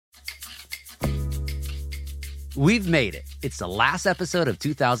We've made it. It's the last episode of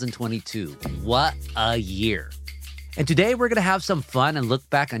 2022. What a year. And today we're going to have some fun and look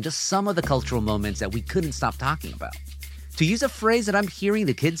back on just some of the cultural moments that we couldn't stop talking about. To use a phrase that I'm hearing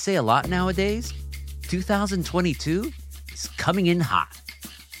the kids say a lot nowadays, 2022 is coming in hot.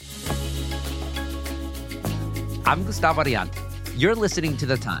 I'm Gustavo Ariante. You're listening to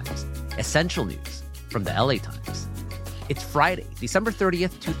The Times, essential news from the LA Times. It's Friday, December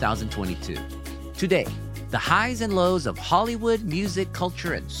 30th, 2022. Today, the highs and lows of Hollywood, music,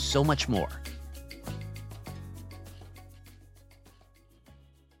 culture, and so much more.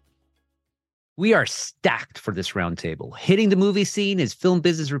 We are stacked for this roundtable. Hitting the movie scene is film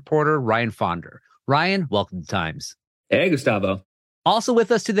business reporter Ryan Fonder. Ryan, welcome to Times. Hey, Gustavo. Also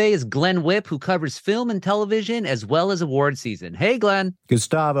with us today is Glenn Whipp, who covers film and television as well as award season. Hey, Glenn.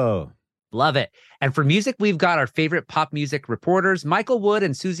 Gustavo. Love it. And for music, we've got our favorite pop music reporters, Michael Wood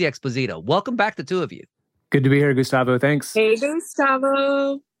and Susie Exposito. Welcome back, the two of you. Good to be here, Gustavo. Thanks. Hey,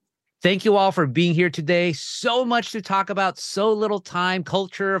 Gustavo. Thank you all for being here today. So much to talk about, so little time.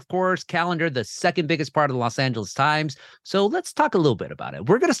 Culture, of course, calendar, the second biggest part of the Los Angeles Times. So let's talk a little bit about it.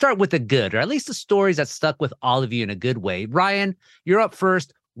 We're going to start with the good, or at least the stories that stuck with all of you in a good way. Ryan, you're up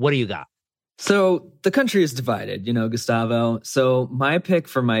first. What do you got? So the country is divided, Gustavo. So my pick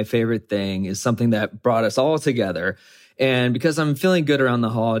for my favorite thing is something that brought us all together. And because I'm feeling good around the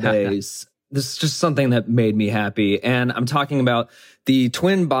holidays, this is just something that made me happy. And I'm talking about the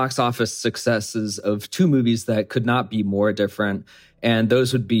twin box office successes of two movies that could not be more different. And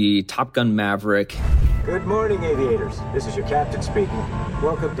those would be Top Gun Maverick. Good morning, aviators. This is your captain speaking.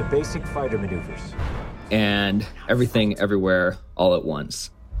 Welcome to Basic Fighter Maneuvers. And Everything Everywhere All at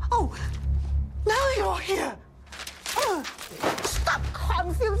Once. Oh, now you're here. Stop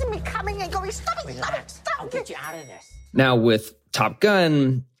confusing me, coming and going. Stop it, stop. I'll get you out of this. Now with Top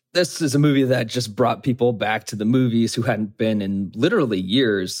Gun, this is a movie that just brought people back to the movies who hadn't been in literally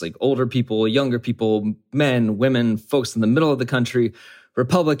years, like older people, younger people, men, women, folks in the middle of the country,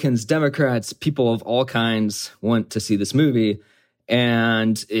 Republicans, Democrats, people of all kinds went to see this movie.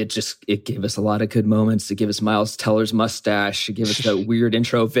 And it gave us a lot of good moments. It gave us Miles Teller's mustache. It gave us that weird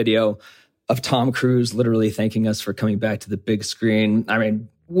intro video of Tom Cruise literally thanking us for coming back to the big screen. I mean,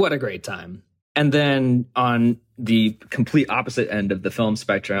 what a great time. And then on the complete opposite end of the film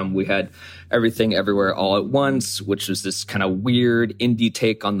spectrum, we had Everything Everywhere All at Once, which was this kind of weird indie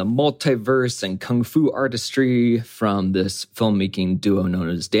take on the multiverse and kung fu artistry from this filmmaking duo known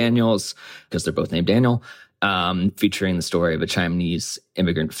as Daniels, because they're both named Daniel, featuring the story of a Chinese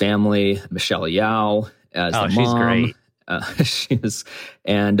immigrant family, Michelle Yeoh as the mom. She's great.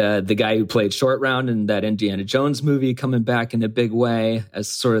 The guy who played Short Round in that Indiana Jones movie coming back in a big way as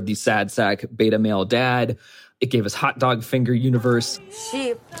sort of the sad sack beta male dad. It gave us Hot Dog Finger Universe.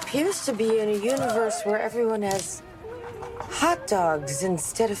 She appears to be in a universe where everyone has hot dogs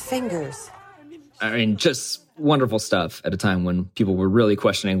instead of fingers. I mean, just wonderful stuff at a time when people were really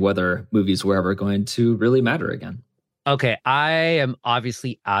questioning whether movies were ever going to really matter again. Okay, I am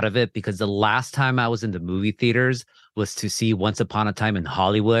obviously out of it because the last time I was in the movie theaters was to see Once Upon a Time in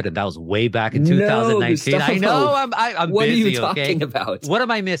Hollywood, and that was way back in 2019. Gustavo, I know, I'm what busy, are you talking about? What am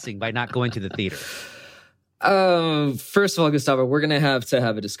I missing by not going to the theater? First of all, Gustavo, we're going to have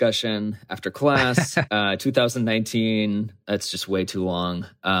a discussion after class. 2019, that's just way too long.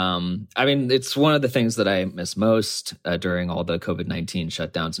 I mean, it's one of the things that I miss most during all the COVID-19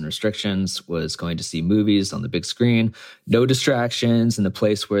 shutdowns and restrictions was going to see movies on the big screen. No distractions in the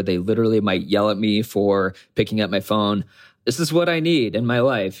place where they literally might yell at me for picking up my phone. This is what I need in my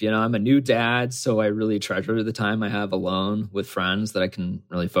life. I'm a new dad, so I really treasure the time I have alone with friends that I can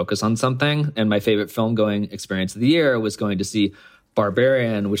really focus on something. And my favorite film going experience of the year was going to see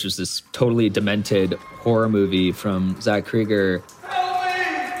Barbarian, which was this totally demented horror movie from Zach Krieger.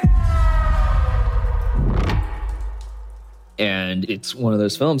 And it's one of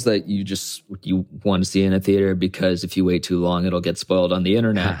those films that you want to see in a theater because if you wait too long, it'll get spoiled on the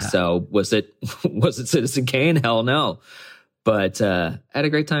internet. So was it Citizen Kane? Hell no. But I had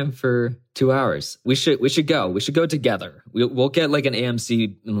a great time for 2 hours. We should go. We should go together. We'll get like an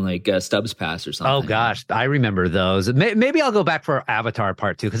AMC Stubbs pass or something. Oh gosh, I remember those. Maybe I'll go back for Avatar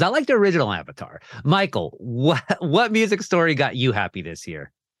Part 2 because I like the original Avatar. Michael, what music story got you happy this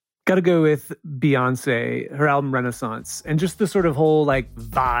year? Got to go with Beyonce, her album Renaissance, and just the sort of whole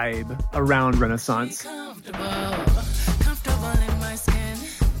vibe around Renaissance.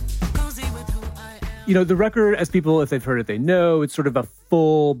 The record, as people, if they've heard it, they know, it's sort of a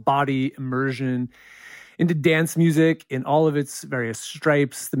full body immersion into dance music in all of its various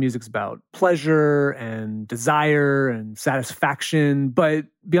stripes. The music's about pleasure and desire and satisfaction. But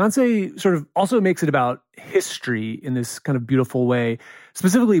Beyonce sort of also makes it about history in this kind of beautiful way,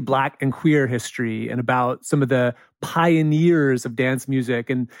 specifically Black and queer history, and about some of the pioneers of dance music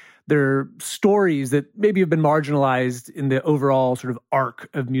and their stories that maybe have been marginalized in the overall sort of arc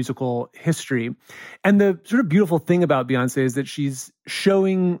of musical history. And the sort of beautiful thing about Beyonce is that she's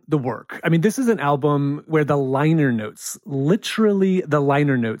showing the work. I mean, this is an album where the liner notes, literally the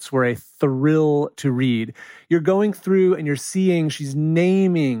liner notes, were a thrill to read. You're going through and you're seeing she's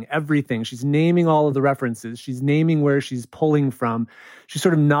naming everything. She's naming all of the references. She's naming where she's pulling from. She's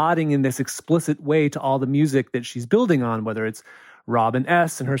sort of nodding in this explicit way to all the music that she's building on, whether it's Robin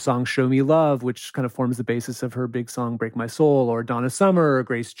S. and her song Show Me Love, which kind of forms the basis of her big song Break My Soul, or Donna Summer or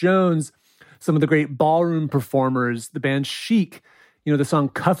Grace Jones, some of the great ballroom performers, the band Chic, the song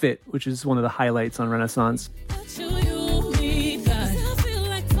Cuff It, which is one of the highlights on Renaissance.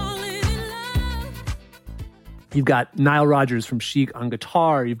 You've got Nile Rodgers from Chic on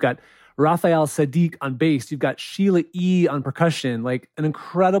guitar. You've got Raphael Saadiq on bass. You've got Sheila E. on percussion, like an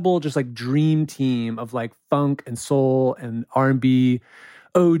incredible, just like dream team of like funk and soul and R&B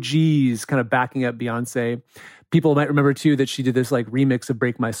OGs kind of backing up Beyonce. People might remember too that she did this like remix of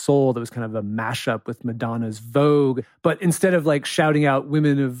Break My Soul that was kind of a mashup with Madonna's Vogue. But instead of like shouting out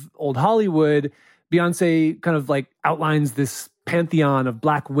women of old Hollywood, Beyonce kind of like outlines this pantheon of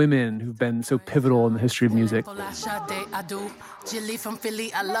Black women who've been so pivotal in the history of music.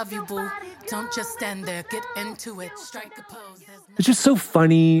 It's just so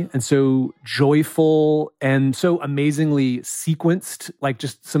funny and so joyful and so amazingly sequenced, like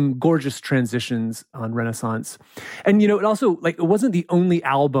just some gorgeous transitions on Renaissance. And, it also, like, it wasn't the only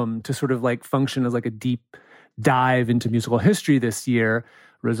album to sort of like function as like a deep dive into musical history this year.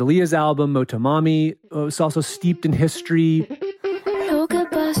 Rosalia's album, Motomami, was also steeped in history.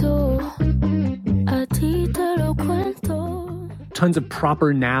 Tons of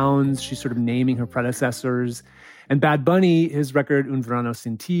proper nouns. She's sort of naming her predecessors. And Bad Bunny, his record Un Verano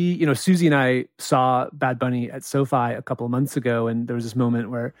Sin Ti. Susie and I saw Bad Bunny at SoFi a couple of months ago, and there was this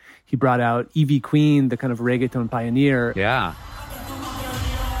moment where he brought out Ivy Queen, the kind of reggaeton pioneer. Yeah.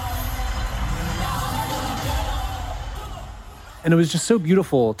 And it was just so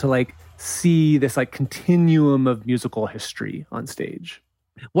beautiful to like see this like continuum of musical history on stage.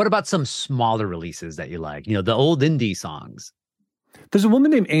 What about some smaller releases that you like? The old indie songs. There's a woman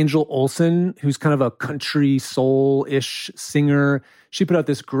named Angel Olsen who's kind of a country soul-ish singer. She put out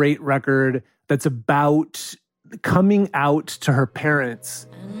this great record that's about coming out to her parents.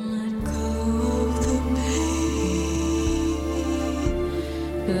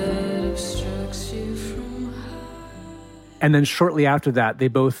 And then shortly after that, they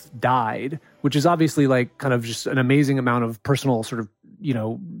both died, which is obviously like kind of just an amazing amount of personal sort of,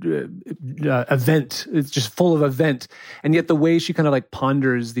 event. It's just full of event. And yet the way she kind of like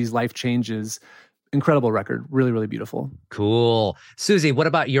ponders these life changes, incredible record. Really, really beautiful. Cool. Susie, what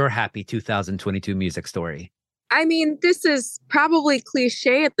about your happy 2022 music story? I mean, this is probably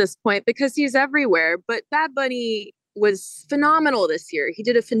cliche at this point because he's everywhere, but Bad Bunny was phenomenal this year. He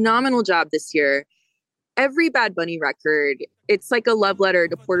did a phenomenal job this year. Every Bad Bunny record, it's like a love letter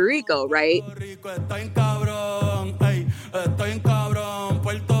to Puerto Rico, right?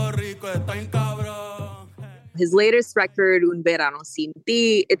 His latest record, Un Verano Sin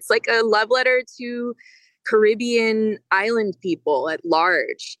Ti, it's like a love letter to Caribbean island people at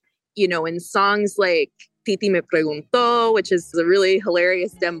large. In songs like Titi Me Preguntó, which is a really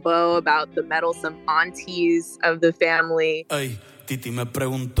hilarious dembow about the meddlesome aunties of the family. Ay, Titi me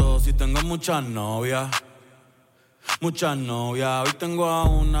preguntó si tengo muchas novias. Muchas novias, hoy tengo a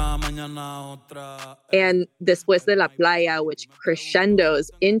una, mañana otra. And Después de la Playa, which crescendos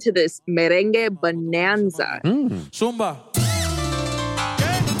into this merengue bonanza. Zumba.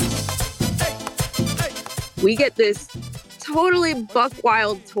 We get this totally buck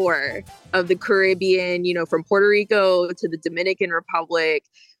wild tour of the Caribbean, from Puerto Rico to the Dominican Republic,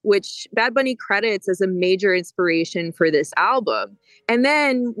 which Bad Bunny credits as a major inspiration for this album. And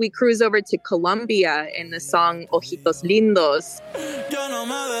then we cruise over to Colombia in the song Ojitos Lindos.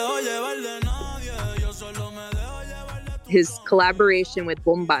 His collaboration with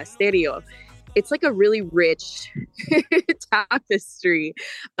Bomba Estéreo. It's like a really rich tapestry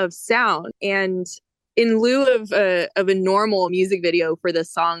of sound. And in lieu of a normal music video for the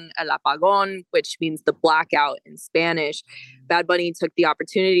song El Apagón, which means the blackout in Spanish, Bad Bunny took the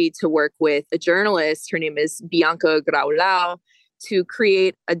opportunity to work with a journalist. Her name is Bianca Graulao, to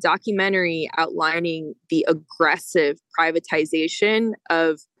create a documentary outlining the aggressive privatization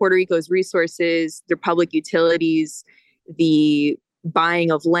of Puerto Rico's resources, their public utilities, the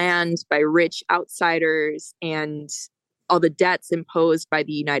buying of land by rich outsiders, and all the debts imposed by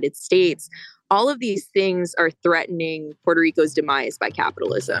the United States. All of these things are threatening Puerto Rico's demise by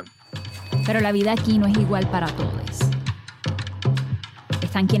capitalism. Pero la vida aquí no es igual para todos.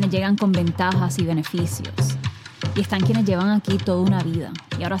 Están quienes llegan con ventajas y beneficios. Y están quienes llevan aquí toda una vida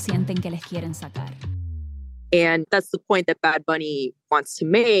y ahora sienten que les quieren sacar. And that's the point that Bad Bunny wants to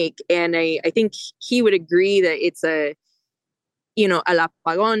make. And I think he would agree that it's El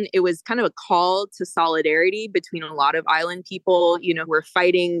Apagón, it was kind of a call to solidarity between a lot of island people. We're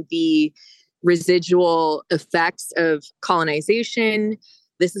fighting the residual effects of colonization.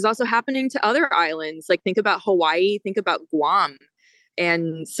 This is also happening to other islands. Like, think about Hawaii, think about Guam.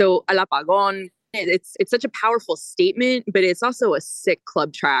 And so El Apagón, it's such a powerful statement, but it's also a sick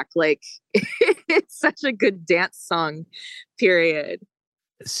club track. Like, it's such a good dance song, period.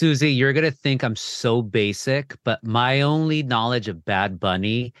 Susie, you're going to think I'm so basic, but my only knowledge of Bad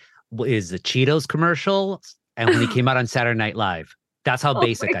Bunny is the Cheetos commercial and when he came out on Saturday Night Live. That's how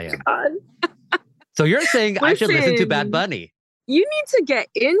basic I am. God. So you're saying I should listen to Bad Bunny. You need to get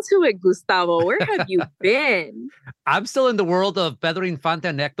into it, Gustavo. Where have you been? I'm still in the world of Pedro Infante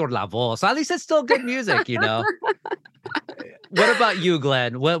and Hector Lavoe. So at least it's still good music, What about you,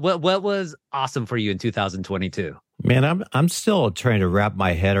 Glenn? What was awesome for you in 2022? Man, I'm still trying to wrap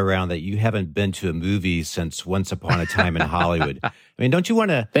my head around that you haven't been to a movie since Once Upon a Time in Hollywood. I mean, don't you want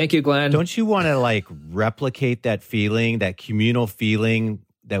to... Thank you, Glenn. Don't you want to replicate that feeling, that communal feeling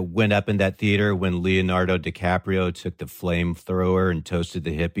that went up in that theater when Leonardo DiCaprio took the flamethrower and toasted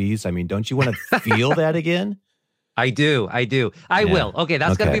the hippies? I mean, don't you want to feel that again? I do. I will. Okay,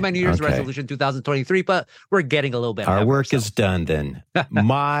 that's going to be my New Year's resolution 2023, but we're getting a little bit. Our work is done then.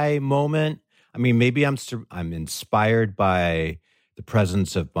 My moment, I mean, maybe I'm inspired by the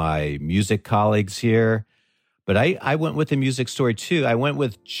presence of my music colleagues here, but I went with the music story too. I went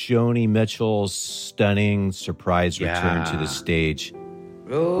with Joni Mitchell's stunning surprise return to the stage.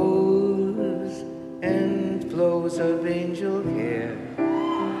 Rose and flows of angel hair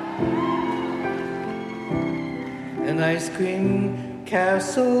and ice cream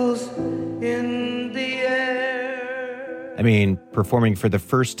castles in the air. I mean, performing for the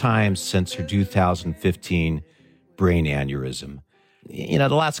first time since her 2015 brain aneurysm. The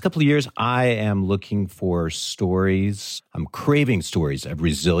last couple of years, I am looking for stories. I'm craving stories of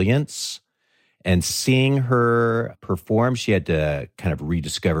resilience. And seeing her perform, she had to kind of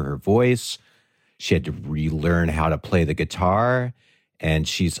rediscover her voice. She had to relearn how to play the guitar. And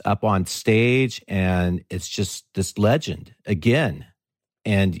she's up on stage, and it's just this legend again.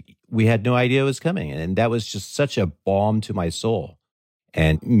 And we had no idea it was coming. And that was just such a balm to my soul.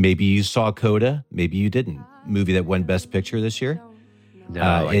 And maybe you saw Coda, maybe you didn't. Movie that won Best Picture this year.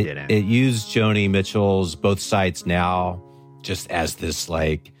 No, I didn't. It used Joni Mitchell's Both Sides Now just as this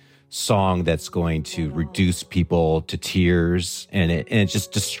song that's going to reduce people to tears, and it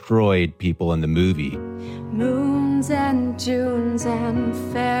just destroyed people in the movie. Moons and Junes and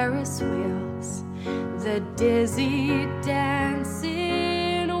Ferris wheels, the dizzy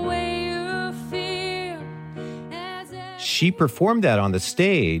dancing way you feel. She performed that on the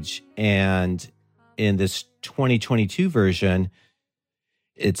stage, and in this 2022 version,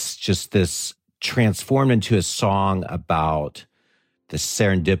 it's just this transformed into a song about the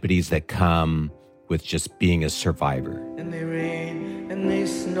serendipities that come with just being a survivor. And they rain and they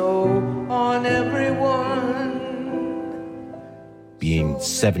snow on everyone. Being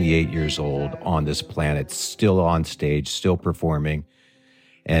 78 years old on this planet, still on stage, still performing.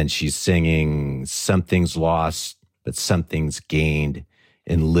 And she's singing, something's lost, but something's gained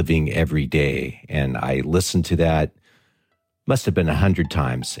in living every day. And I listened to that, must have been 100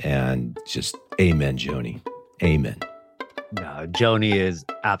 times, and just amen, Joni. Amen. No, Joni is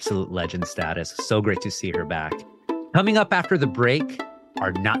absolute legend status. So great to see her back. Coming up after the break,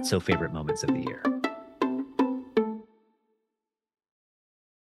 our not so favorite moments of the year.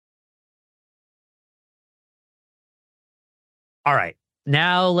 All right,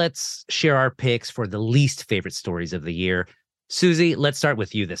 now let's share our picks for the least favorite stories of the year. Susie, let's start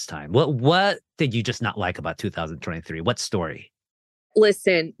with you this time. What did you just not like about 2023? What story?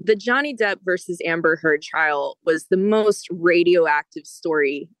 Listen, the Johnny Depp versus Amber Heard trial was the most radioactive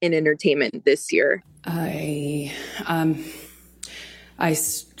story in entertainment this year. I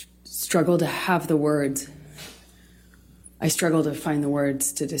struggle to have the words. I struggle to find the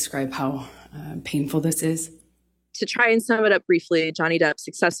words to describe how painful this is. To try and sum it up briefly, Johnny Depp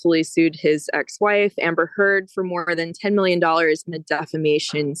successfully sued his ex-wife, Amber Heard, for more than $10 million in a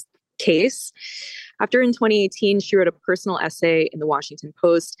defamation case. After in 2018, she wrote a personal essay in the Washington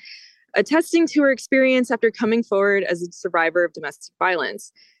Post attesting to her experience after coming forward as a survivor of domestic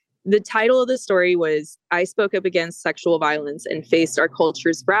violence. The title of the story was, "I spoke up against sexual violence and faced our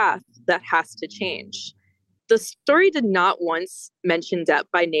culture's wrath that has to change." The story did not once mention Depp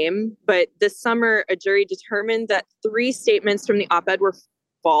by name, but this summer, a jury determined that 3 statements from the op-ed were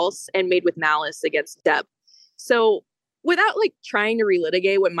false and made with malice against Depp. So without trying to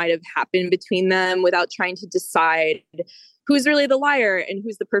relitigate what might have happened between them, without trying to decide who's really the liar and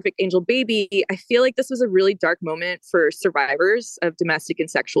who's the perfect angel baby, I feel like this was a really dark moment for survivors of domestic and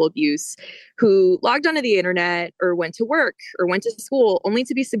sexual abuse who logged onto the internet or went to work or went to school only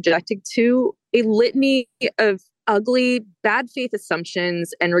to be subjected to a litany of ugly, bad faith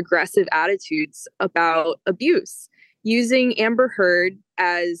assumptions and regressive attitudes about abuse, using Amber Heard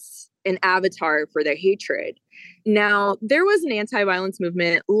as an avatar for their hatred. Now, there was an anti-violence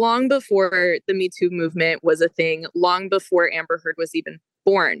movement long before the Me Too movement was a thing, long before Amber Heard was even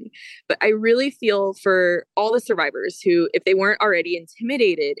born. But I really feel for all the survivors who, if they weren't already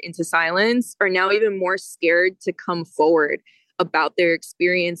intimidated into silence, are now even more scared to come forward about their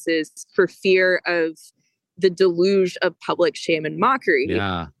experiences for fear of the deluge of public shame and mockery.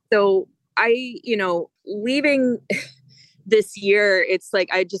 Yeah. So leaving this year, it's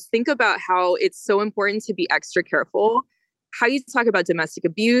I just think about how it's so important to be extra careful how you talk about domestic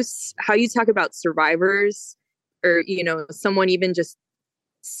abuse, how you talk about survivors, or, someone even just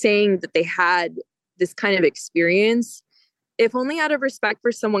saying that they had this kind of experience, if only out of respect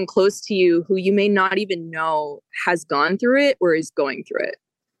for someone close to you who you may not even know has gone through it or is going through it.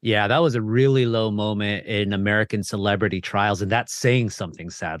 Yeah, that was a really low moment in American celebrity trials, and that's saying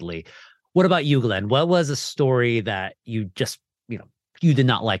something, sadly. What about you, Glenn? What was a story that you just, you did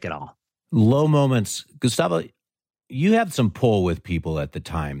not like at all? Low moments. Gustavo, you had some pull with people at the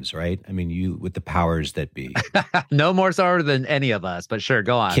Times, right? I mean, you with the powers that be. No more so than any of us, but sure,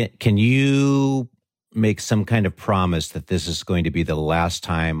 go on. Can you make some kind of promise that this is going to be the last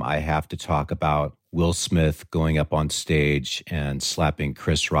time I have to talk about Will Smith going up on stage and slapping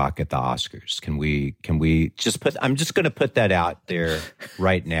Chris Rock at the Oscars? Can we just I'm just going to put that out there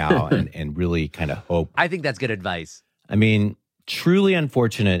right now and really kind of hope. I think that's good advice. I mean, truly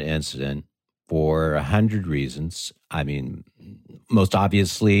unfortunate incident for 100 reasons. I mean, most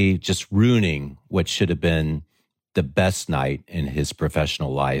obviously just ruining what should have been the best night in his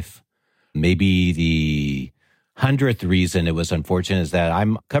professional life. Maybe the 100th reason it was unfortunate is that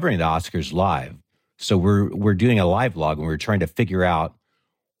I'm covering the Oscars live. So we're doing a live log and we're trying to figure out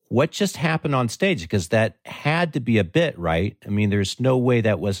what just happened on stage, because that had to be a bit, right? I mean, there's no way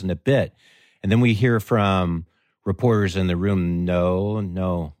that wasn't a bit. And then we hear from reporters in the room,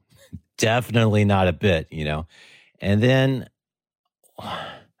 no, definitely not a bit, And then,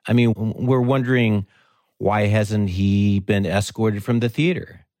 I mean, we're wondering, why hasn't he been escorted from the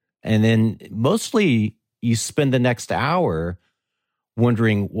theater? And then mostly you spend the next hour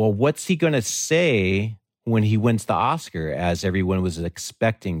wondering, well, what's he going to say when he wins the Oscar, as everyone was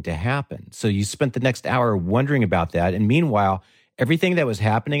expecting to happen? So you spent the next hour wondering about that. And meanwhile, everything that was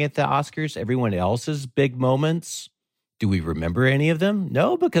happening at the Oscars, everyone else's big moments, do we remember any of them?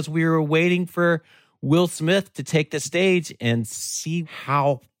 No, because we were waiting for Will Smith to take the stage and see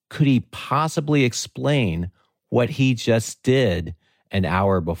how could he possibly explain what he just did an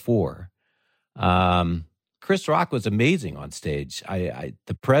hour before. Chris Rock was amazing on stage.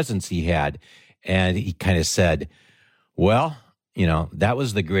 The presence he had, and he kind of said, well, that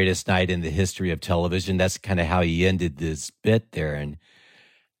was the greatest night in the history of television. That's kind of how he ended this bit there. And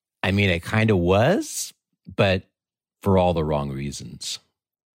I mean, it kind of was, but for all the wrong reasons.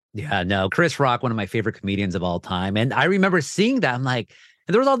 Yeah, no, Chris Rock, one of my favorite comedians of all time. And I remember seeing that. I'm like,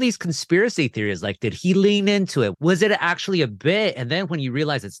 and there was all these conspiracy theories, like, did he lean into it? Was it actually a bit? And then when you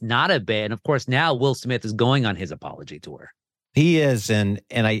realize it's not a bit, and of course now Will Smith is going on his apology tour. He is, and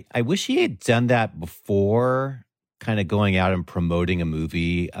I wish he had done that before kind of going out and promoting a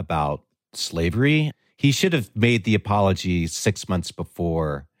movie about slavery. He should have made the apology 6 months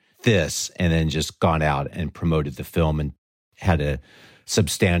before this and then just gone out and promoted the film and had a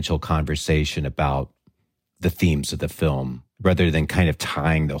substantial conversation about the themes of the film, rather than kind of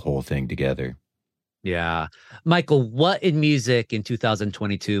tying the whole thing together. Yeah. Michael, what in music in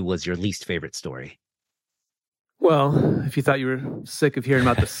 2022 was your least favorite story? Well, if you thought you were sick of hearing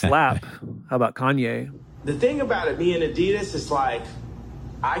about the slap, how about Kanye? The thing about it, me and Adidas, is like,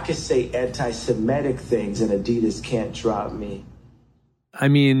 I could say anti-Semitic things and Adidas can't drop me. I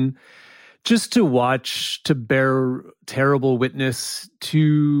mean, just to watch, to bear terrible witness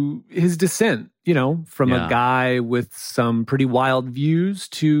to his descent, from a guy with some pretty wild views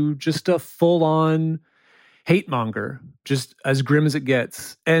to just a full-on hate monger, just as grim as it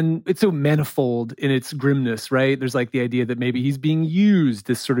gets. And it's so manifold in its grimness, right? There's like the idea that maybe he's being used,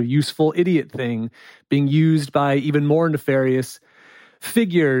 this sort of useful idiot thing, being used by even more nefarious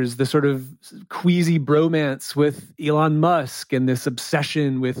figures, the sort of queasy bromance with Elon Musk and this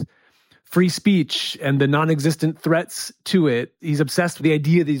obsession with free speech and the non-existent threats to it. He's obsessed with the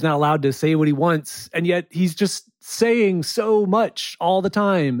idea that he's not allowed to say what he wants, and yet he's just saying so much all the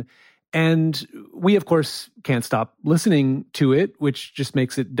time. And we, of course, can't stop listening to it, which just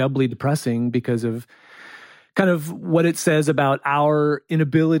makes it doubly depressing because of kind of what it says about our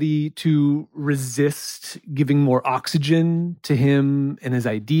inability to resist giving more oxygen to him and his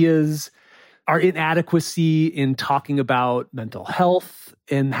ideas, our inadequacy in talking about mental health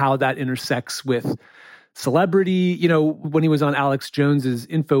and how that intersects with celebrity. When he was on Alex Jones's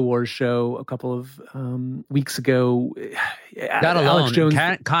InfoWars show a couple of weeks ago, that alone, Alex Jones,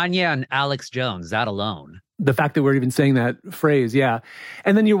 Kanye and Alex Jones, that alone. The fact that we're even saying that phrase, yeah.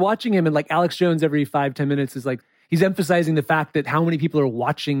 And then you're watching him, and like Alex Jones every 5-10 minutes is like, he's emphasizing the fact that how many people are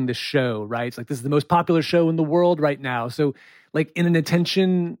watching the show, right? It's like, this is the most popular show in the world right now. So like in an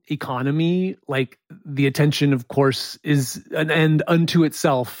attention economy, like the attention, of course, is an end unto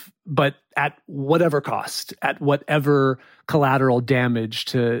itself, but at whatever cost, at whatever collateral damage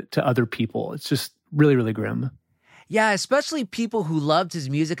to other people. It's just really, really grim. Yeah, especially people who loved his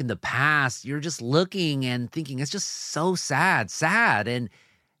music in the past. You're just looking and thinking, it's just so sad. And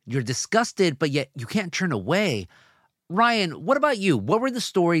you're disgusted, but yet you can't turn away. Ryan, what about you? What were the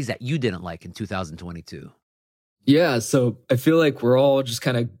stories that you didn't like in 2022? Yeah, so I feel like we're all just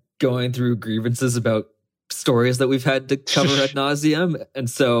kind of going through grievances about stories that we've had to cover ad nauseum. And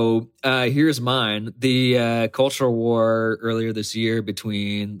so here's mine. The cultural war earlier this year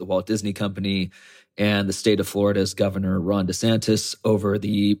between the Walt Disney Company and the state of Florida's Governor Ron DeSantis over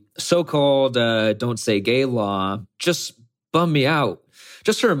the so-called Don't Say Gay law just bummed me out.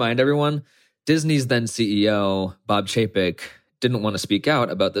 Just to remind everyone, Disney's then CEO, Bob Chapek, didn't want to speak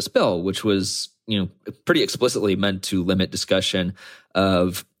out about this bill, which was pretty explicitly meant to limit discussion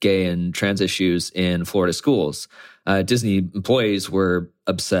of gay and trans issues in Florida schools. Disney employees were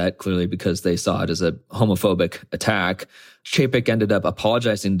upset, clearly, because they saw it as a homophobic attack. Chapek ended up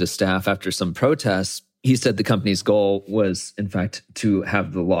apologizing to staff after some protests. He said the company's goal was, in fact, to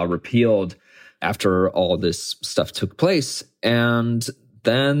have the law repealed after all this stuff took place. And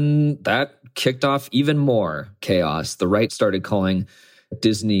then that kicked off even more chaos. The right started calling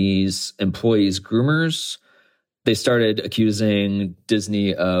Disney's employees groomers. They started accusing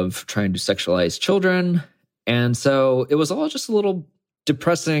Disney of trying to sexualize children. And so it was all just a little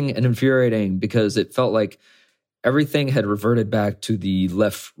depressing and infuriating because it felt like everything had reverted back to the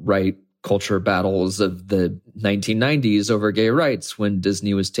left-right culture battles of the 1990s over gay rights when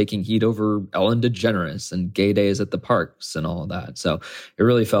Disney was taking heat over Ellen DeGeneres and gay days at the parks and all of that. So it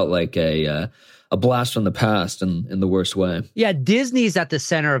really felt like a blast from the past in the worst way. Yeah, Disney's at the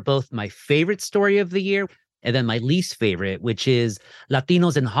center of both my favorite story of the year and then my least favorite, which is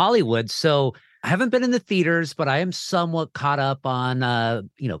Latinos in Hollywood. So I haven't been in the theaters, but I am somewhat caught up on,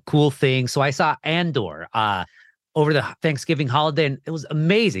 cool things. So I saw Andor over the Thanksgiving holiday, and it was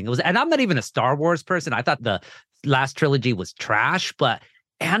amazing. And I'm not even a Star Wars person. I thought the last trilogy was trash, but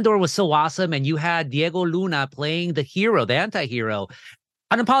Andor was so awesome. And you had Diego Luna playing the hero, the anti-hero,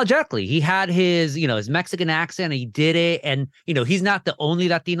 unapologetically. He had his Mexican accent. He did it. And, he's not the only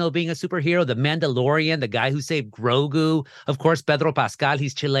Latino being a superhero. The Mandalorian, the guy who saved Grogu, of course, Pedro Pascal,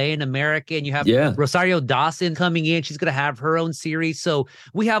 he's Chilean American. You have Rosario Dawson coming in. She's going to have her own series. So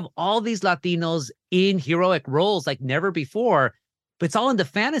we have all these Latinos in heroic roles like never before, but it's all in the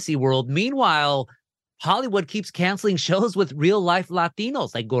fantasy world. Meanwhile, Hollywood keeps canceling shows with real life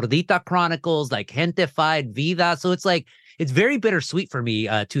Latinos like Gordita Chronicles, like Gentefied, Vida. So it's like, it's very bittersweet for me,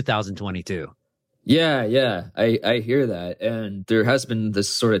 2022. Yeah, I hear that. And there has been this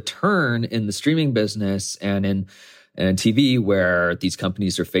sort of turn in the streaming business and in TV where these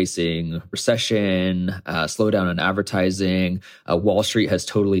companies are facing recession, slowdown in advertising. Wall Street has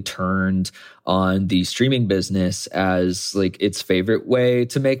totally turned on the streaming business as like its favorite way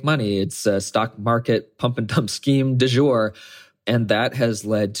to make money. It's a stock market pump and dump scheme du jour. And that has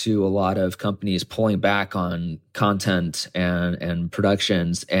led to a lot of companies pulling back on content and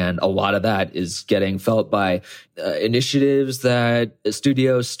productions. And a lot of that is getting felt by initiatives that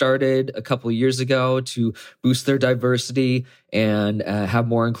studios started a couple of years ago to boost their diversity and have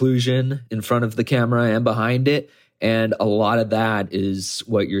more inclusion in front of the camera and behind it. And a lot of that is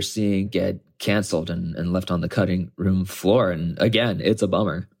what you're seeing get canceled and left on the cutting room floor. And again, it's a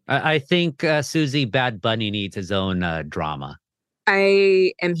bummer. I think, Susie, Bad Bunny needs his own drama.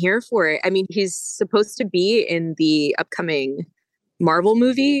 I am here for it. I mean, he's supposed to be in the upcoming Marvel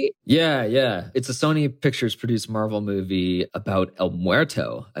movie. Yeah. It's a Sony Pictures produced Marvel movie about El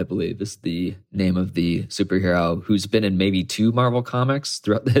Muerto, I believe is the name of the superhero, who's been in maybe 2 Marvel comics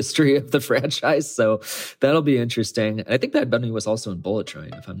throughout the history of the franchise. So that'll be interesting. And I think Bad Bunny was also in Bullet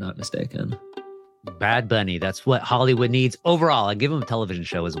Train, if I'm not mistaken. Bad Bunny, that's what Hollywood needs overall. I give him a television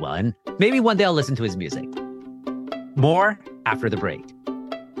show as well. And maybe one day I'll listen to his music. More after the break.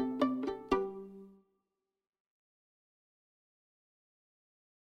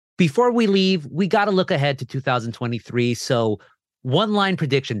 Before we leave, we got to look ahead to 2023. So one-line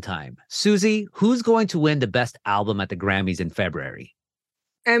prediction time. Susie, who's going to win the best album at the Grammys in February?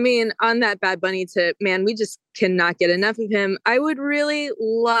 I mean, on that Bad Bunny tip, man, we just cannot get enough of him. I would really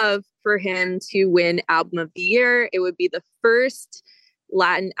love for him to win Album of the Year. It would be the first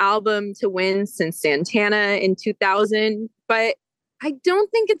Latin album to win since Santana in 2000. But I don't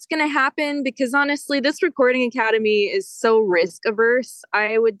think it's going to happen because honestly, this Recording Academy is so risk averse.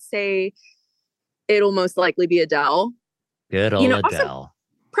 I would say it'll most likely be Adele. Good old Adele.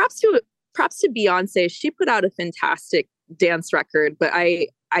 Also, props to Beyonce. She put out a fantastic dance record, but I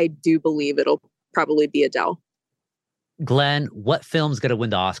do believe it'll probably be Adele. Glenn, what film's going to win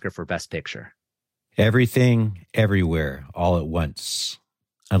the Oscar for Best Picture? Everything, Everywhere, All at Once.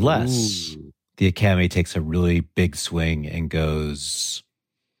 Unless the Academy takes a really big swing and goes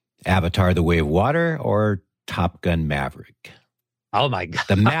Avatar: The Way of Water or Top Gun: Maverick. Oh my God.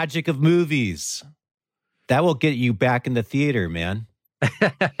 The magic of movies. That will get you back in the theater, man.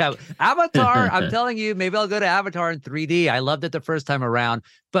 Avatar, I'm telling you, maybe I'll go to Avatar in 3D. I loved it the first time around.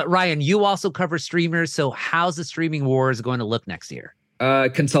 But Ryan, you also cover streamers. So how's the streaming wars going to look next year?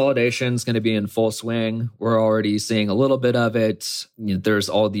 Consolidation is going to be in full swing. We're already seeing a little bit of it. There's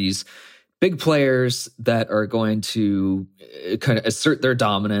all these big players that are going to kind of assert their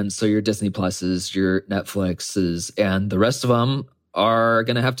dominance. So your Disney Pluses, your Netflixes, and the rest of them are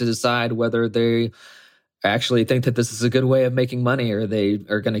going to have to decide whether they actually think that this is a good way of making money, or they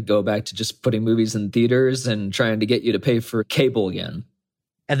are going to go back to just putting movies in theaters and trying to get you to pay for cable again.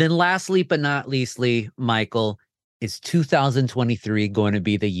 And then lastly, but not leastly, Michael, is 2023 going to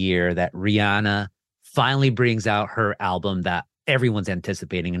be the year that Rihanna finally brings out her album that everyone's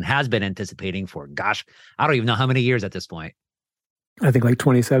anticipating and has been anticipating for, gosh, I don't even know how many years at this point. I think like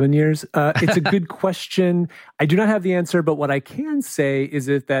 27 years. It's a good question. I do not have the answer, but what I can say is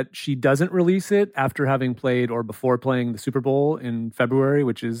that she doesn't release it after having played or before playing the Super Bowl in February,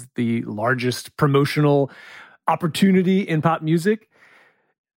 which is the largest promotional opportunity in pop music.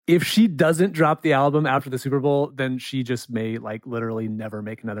 If she doesn't drop the album after the Super Bowl, then she just may like literally never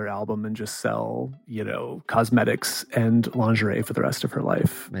make another album and just sell, cosmetics and lingerie for the rest of her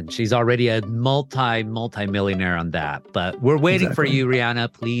life. And she's already a multi-millionaire on that. But we're waiting for you,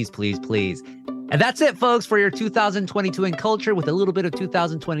 Rihanna. Please, please, please. And that's it, folks, for your 2022 in culture with a little bit of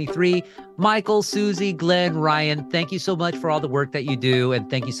 2023. Michael, Susie, Glenn, Ryan, thank you so much for all the work that you do. And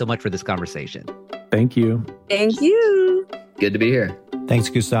thank you so much for this conversation. Thank you. Thank you. Good to be here. Thanks,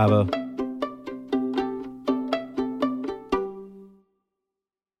 Gustavo.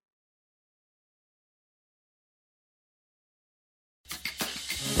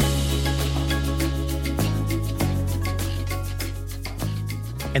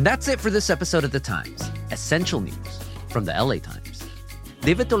 And that's it for this episode of The Times. Essential news from the LA Times.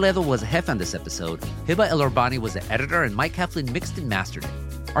 David Toledo was a jefe on this episode. Hiba El Urbani was the editor, and Mike Heflin mixed and mastered it.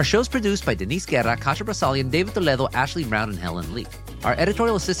 Our show's produced by Denise Guerra, Kasha Brasalian, David Toledo, Ashley Brown, and Helen Lee. Our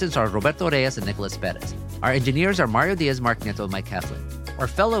editorial assistants are Roberto Reyes and Nicholas Perez. Our engineers are Mario Diaz, Mark Nieto, and Mike Heflin. Our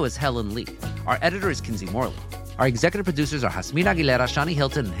fellow is Helen Lee. Our editor is Kinsey Morley. Our executive producers are Jasmine Aguilera, Shani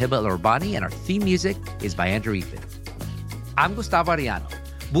Hilton, and Hiba El Urbani, and our theme music is by Andrew Ethan. I'm Gustavo Arellano.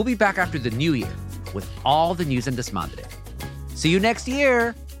 We'll be back after the new year with all the news and desmadre. See you next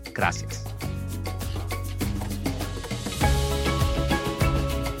year. Gracias.